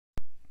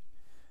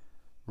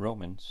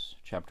Romans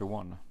chapter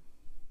 1.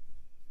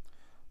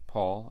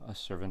 Paul, a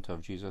servant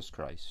of Jesus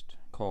Christ,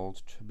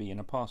 called to be an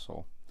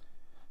apostle,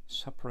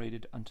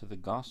 separated unto the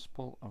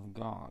gospel of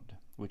God,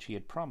 which he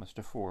had promised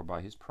afore by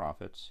his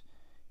prophets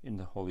in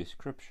the Holy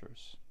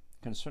Scriptures,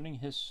 concerning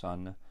his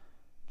Son,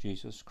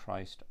 Jesus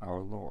Christ our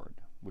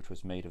Lord, which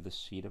was made of the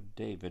seed of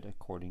David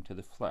according to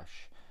the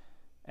flesh,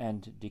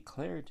 and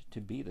declared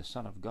to be the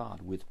Son of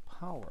God with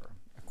power,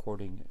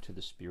 according to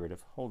the Spirit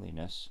of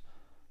holiness,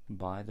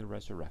 by the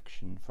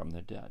resurrection from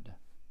the dead,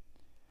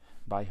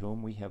 by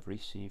whom we have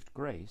received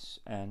grace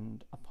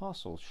and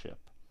apostleship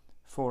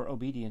for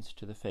obedience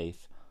to the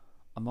faith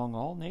among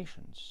all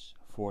nations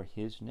for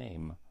his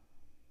name,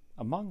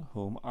 among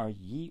whom are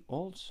ye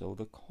also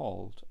the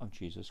called of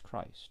Jesus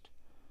Christ,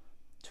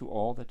 to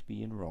all that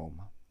be in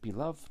Rome,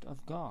 beloved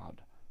of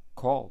God,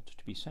 called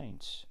to be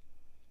saints,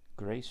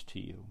 grace to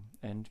you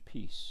and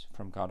peace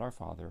from God our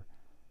Father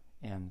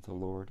and the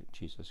Lord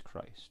Jesus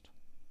Christ.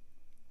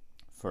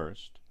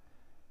 First,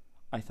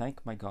 I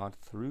thank my God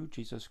through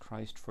Jesus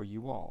Christ for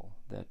you all,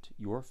 that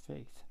your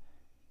faith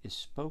is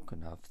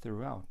spoken of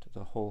throughout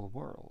the whole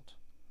world.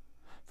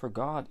 For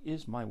God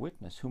is my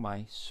witness, whom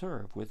I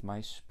serve with my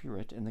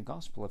spirit in the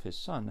gospel of his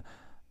Son,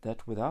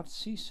 that without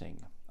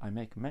ceasing I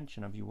make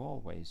mention of you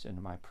always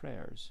in my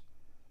prayers,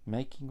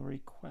 making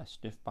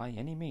request, if by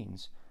any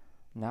means,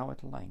 now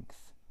at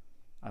length,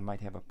 I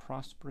might have a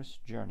prosperous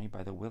journey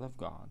by the will of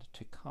God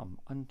to come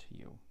unto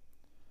you.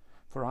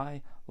 For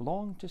I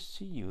long to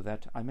see you,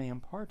 that I may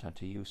impart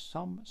unto you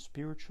some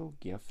spiritual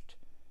gift,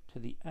 to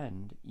the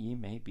end ye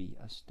may be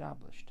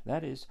established.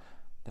 That is,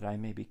 that I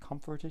may be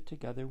comforted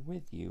together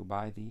with you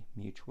by the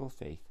mutual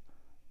faith,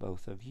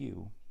 both of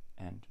you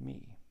and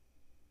me.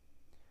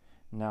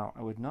 Now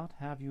I would not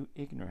have you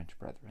ignorant,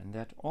 brethren,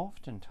 that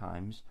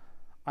oftentimes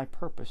I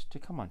purposed to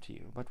come unto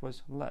you, but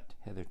was let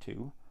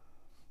hitherto,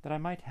 that I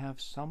might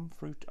have some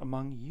fruit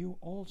among you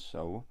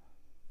also,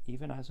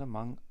 even as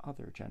among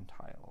other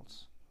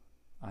Gentiles.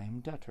 I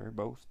am debtor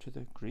both to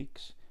the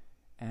Greeks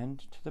and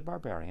to the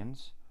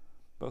barbarians,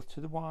 both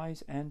to the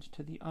wise and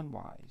to the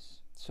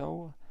unwise.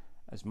 So,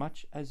 as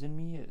much as in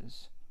me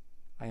is,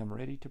 I am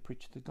ready to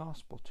preach the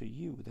gospel to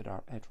you that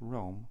are at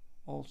Rome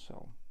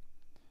also.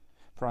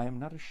 For I am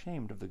not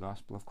ashamed of the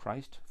gospel of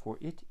Christ, for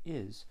it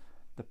is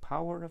the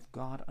power of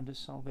God unto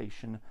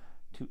salvation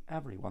to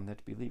every one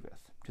that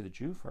believeth, to the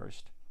Jew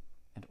first,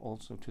 and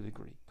also to the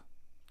Greek.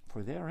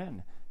 For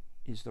therein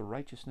is the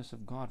righteousness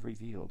of God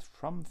revealed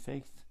from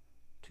faith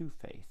to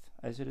faith,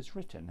 as it is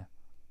written,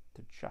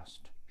 the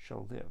just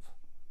shall live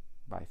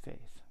by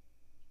faith.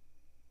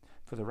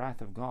 For the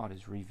wrath of God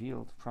is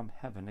revealed from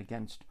heaven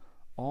against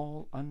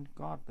all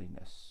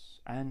ungodliness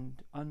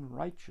and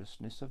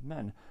unrighteousness of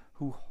men,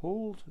 who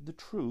hold the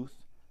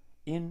truth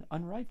in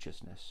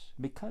unrighteousness,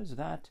 because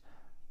that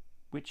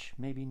which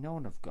may be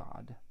known of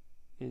God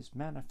is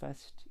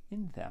manifest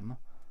in them,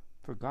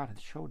 for God hath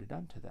showed it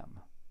unto them.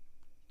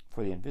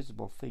 For the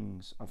invisible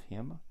things of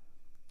him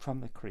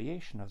from the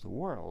creation of the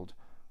world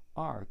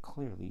are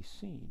clearly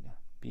seen,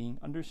 being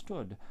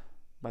understood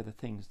by the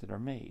things that are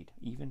made,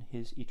 even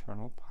his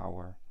eternal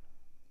power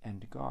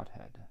and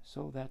Godhead,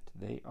 so that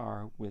they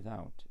are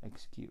without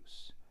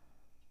excuse.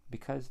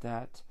 Because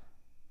that,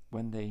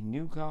 when they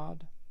knew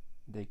God,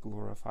 they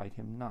glorified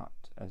him not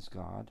as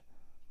God,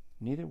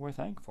 neither were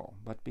thankful,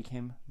 but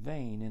became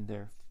vain in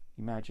their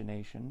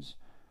imaginations,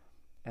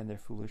 and their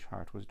foolish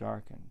heart was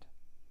darkened.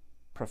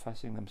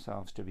 Professing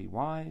themselves to be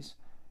wise,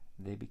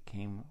 they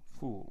became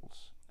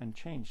fools, and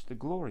changed the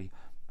glory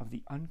of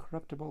the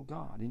uncorruptible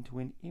God into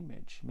an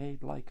image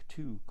made like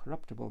to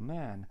corruptible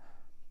man,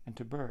 and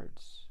to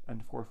birds,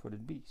 and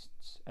four-footed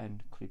beasts,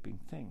 and creeping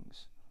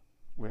things.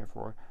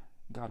 Wherefore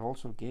God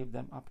also gave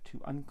them up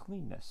to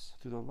uncleanness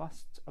through the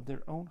lusts of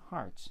their own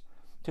hearts,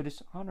 to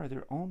dishonor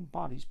their own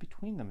bodies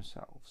between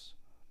themselves,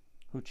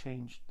 who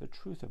changed the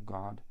truth of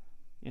God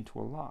into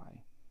a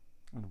lie,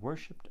 and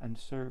worshipped and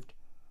served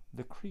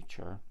the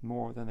creature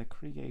more than the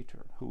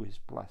Creator, who is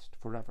blessed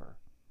forever.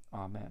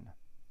 Amen.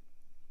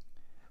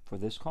 For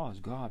this cause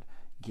God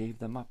gave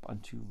them up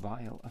unto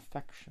vile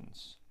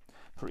affections.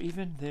 For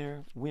even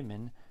their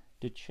women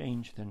did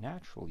change their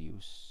natural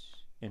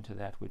use into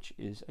that which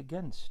is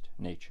against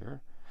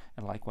nature,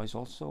 and likewise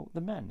also the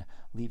men,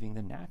 leaving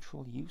the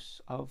natural use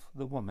of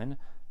the woman,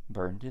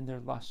 burned in their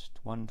lust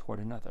one toward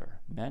another,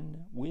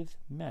 men with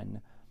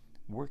men,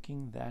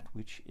 working that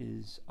which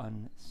is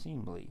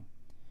unseemly,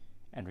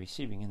 and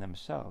receiving in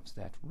themselves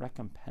that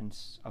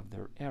recompense of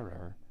their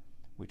error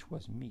which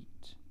was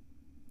meet.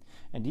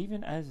 And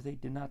even as they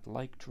did not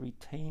like to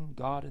retain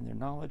God in their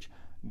knowledge,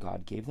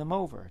 God gave them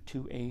over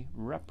to a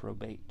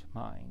reprobate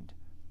mind,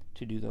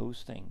 to do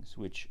those things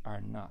which are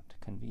not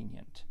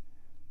convenient,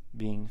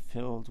 being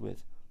filled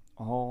with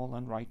all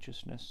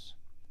unrighteousness,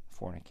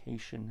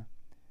 fornication,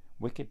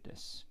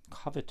 wickedness,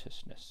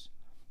 covetousness,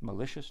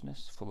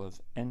 maliciousness, full of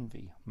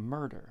envy,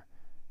 murder,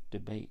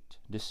 debate,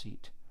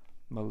 deceit,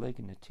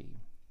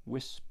 malignity,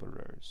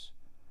 whisperers,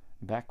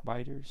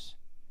 backbiters,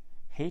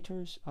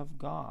 haters of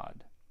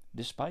God,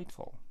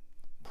 despiteful,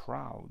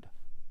 proud,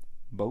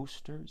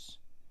 boasters,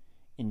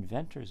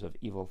 inventors of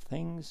evil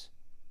things,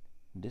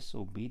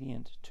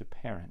 disobedient to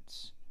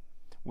parents,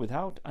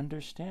 without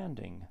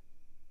understanding,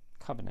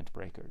 covenant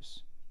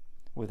breakers,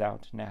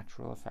 without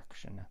natural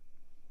affection,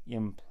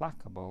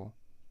 implacable,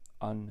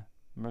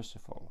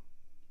 unmerciful,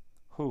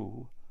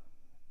 who,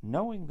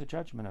 knowing the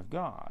judgment of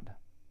God,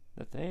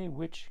 that they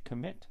which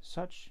commit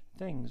such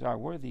things are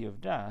worthy of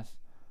death,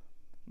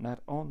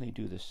 not only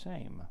do the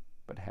same,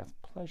 but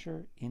have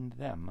pleasure in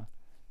them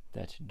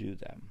that do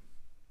them.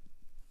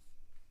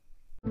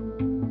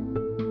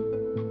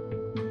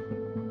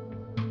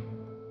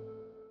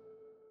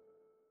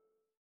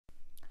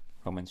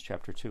 Romans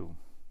chapter 2.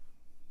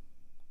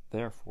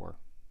 Therefore,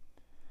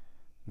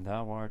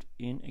 thou art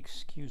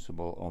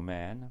inexcusable, O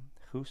man,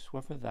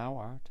 whosoever thou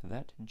art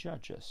that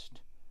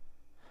judgest.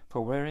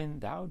 For wherein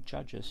thou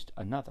judgest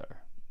another,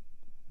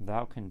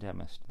 thou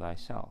condemnest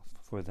thyself.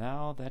 For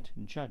thou that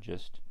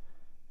judgest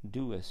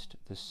doest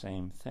the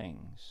same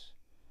things.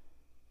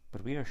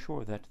 But we are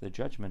sure that the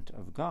judgment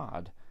of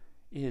God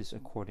is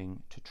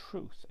according to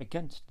truth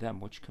against them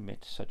which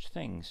commit such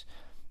things.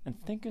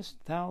 And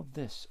thinkest thou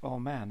this, O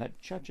man,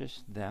 that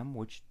judgest them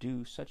which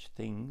do such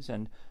things,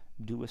 and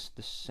doest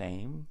the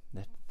same,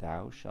 that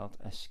thou shalt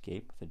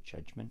escape the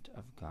judgment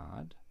of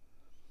God?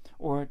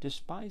 Or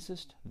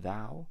despisest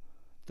thou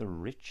the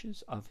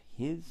riches of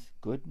his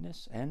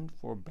goodness and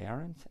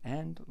forbearance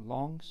and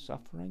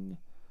long-suffering,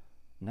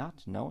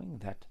 not knowing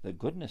that the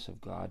goodness of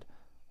God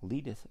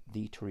leadeth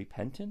thee to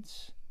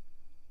repentance?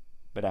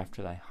 But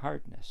after thy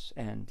hardness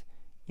and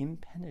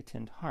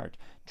impenitent heart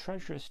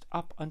treasurest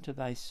up unto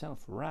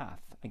thyself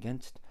wrath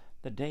against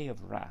the day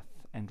of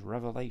wrath and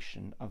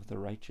revelation of the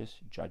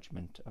righteous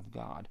judgment of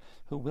God,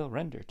 who will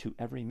render to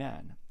every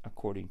man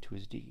according to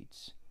his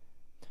deeds.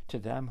 To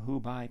them who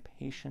by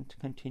patient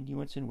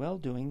continuance in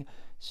well-doing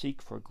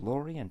seek for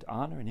glory and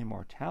honor and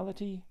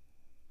immortality,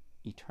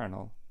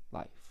 eternal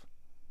life.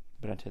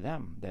 But unto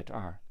them that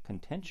are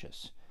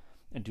contentious,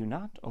 and do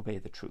not obey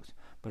the truth,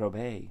 but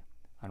obey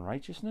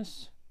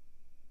unrighteousness,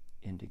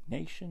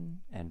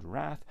 indignation and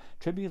wrath,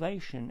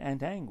 tribulation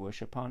and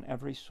anguish upon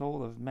every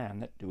soul of man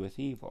that doeth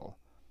evil,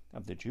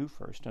 of the Jew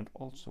first, and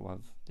also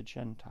of the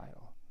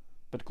Gentile.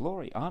 But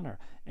glory, honor,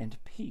 and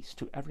peace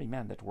to every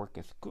man that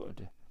worketh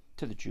good,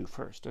 to the Jew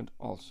first, and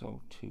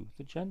also to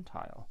the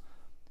Gentile.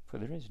 For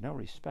there is no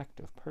respect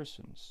of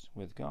persons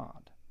with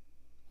God.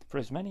 For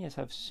as many as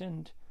have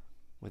sinned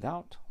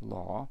without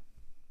law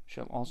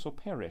shall also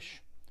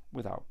perish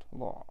without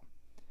law.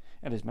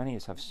 And as many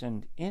as have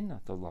sinned in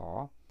the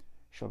law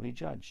shall be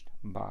judged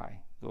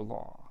by the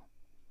law.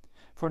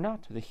 For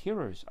not the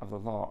hearers of the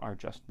law are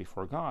just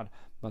before God,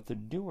 but the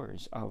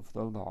doers of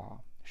the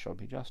law shall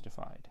be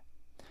justified.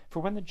 For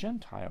when the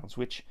Gentiles,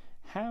 which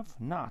have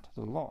not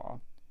the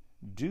law,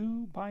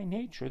 do by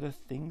nature the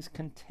things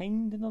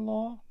contained in the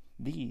law,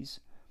 these,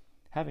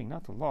 having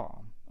not the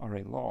law, are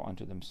a law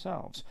unto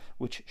themselves,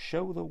 which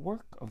show the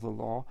work of the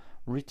law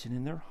written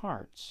in their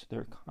hearts,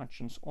 their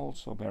conscience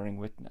also bearing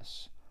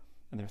witness,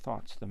 and their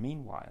thoughts the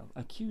meanwhile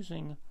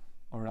accusing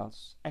or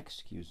else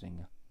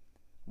excusing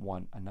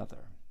one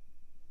another.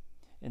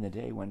 In the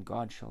day when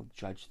God shall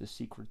judge the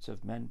secrets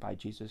of men by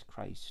Jesus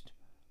Christ,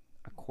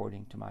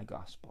 according to my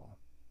gospel.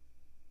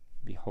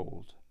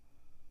 Behold,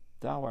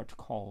 thou art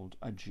called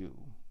a Jew,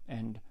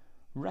 and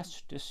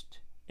restest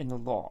in the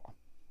law,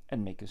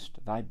 and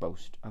makest thy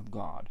boast of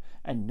God,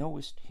 and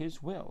knowest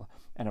his will,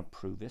 and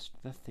approvest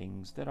the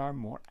things that are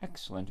more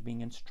excellent,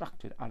 being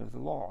instructed out of the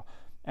law,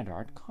 and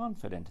art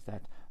confident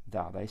that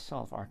thou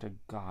thyself art a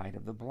guide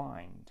of the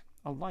blind,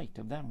 a light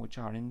of them which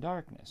are in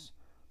darkness,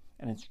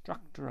 an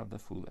instructor of the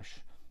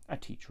foolish, a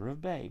teacher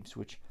of babes,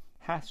 which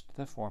hast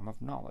the form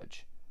of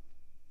knowledge,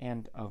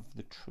 and of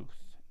the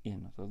truth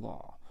in the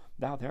law.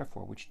 Thou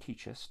therefore which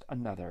teachest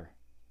another,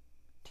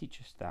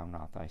 teachest thou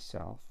not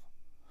thyself?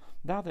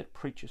 Thou that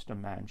preachest a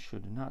man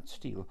should not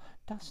steal,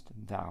 dost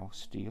thou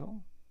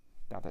steal?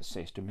 Thou that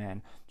sayest a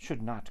man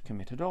should not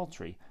commit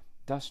adultery,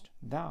 dost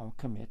thou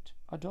commit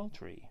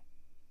adultery?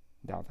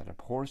 Thou that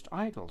abhorrest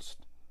idols,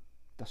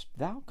 dost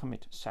thou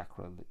commit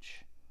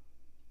sacrilege?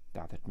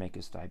 Thou that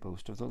makest thy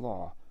boast of the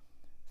law,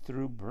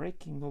 through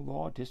breaking the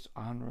law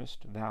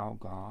dishonorest thou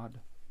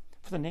God?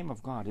 For the name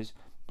of God is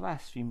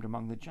blasphemed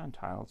among the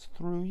Gentiles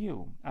through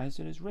you, as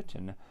it is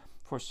written,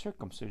 For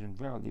circumcision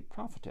verily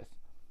profiteth,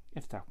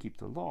 if thou keep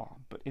the law.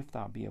 But if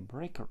thou be a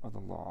breaker of the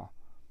law,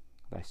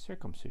 thy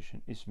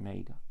circumcision is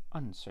made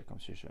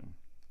uncircumcision.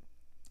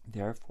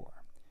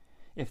 Therefore,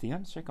 if the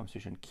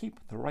uncircumcision keep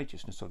the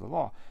righteousness of the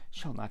law,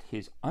 shall not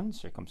his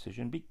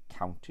uncircumcision be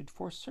counted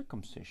for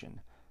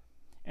circumcision?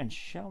 And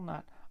shall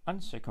not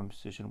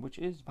uncircumcision, which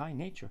is by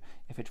nature,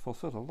 if it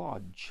fulfill the law,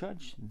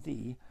 judge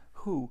thee,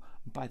 who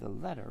by the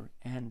letter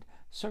and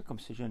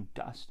circumcision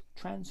dost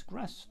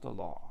transgress the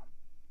law?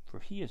 For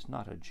he is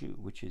not a Jew,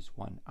 which is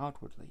one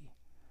outwardly,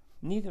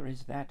 neither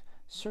is that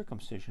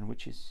circumcision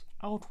which is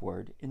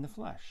outward in the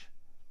flesh,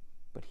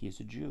 but he is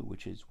a Jew,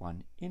 which is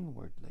one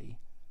inwardly,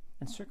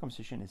 and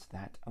circumcision is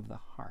that of the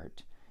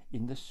heart,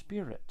 in the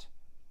spirit,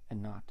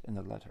 and not in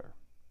the letter,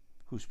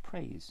 whose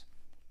praise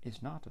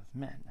is not of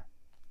men,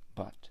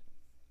 but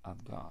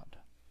of God.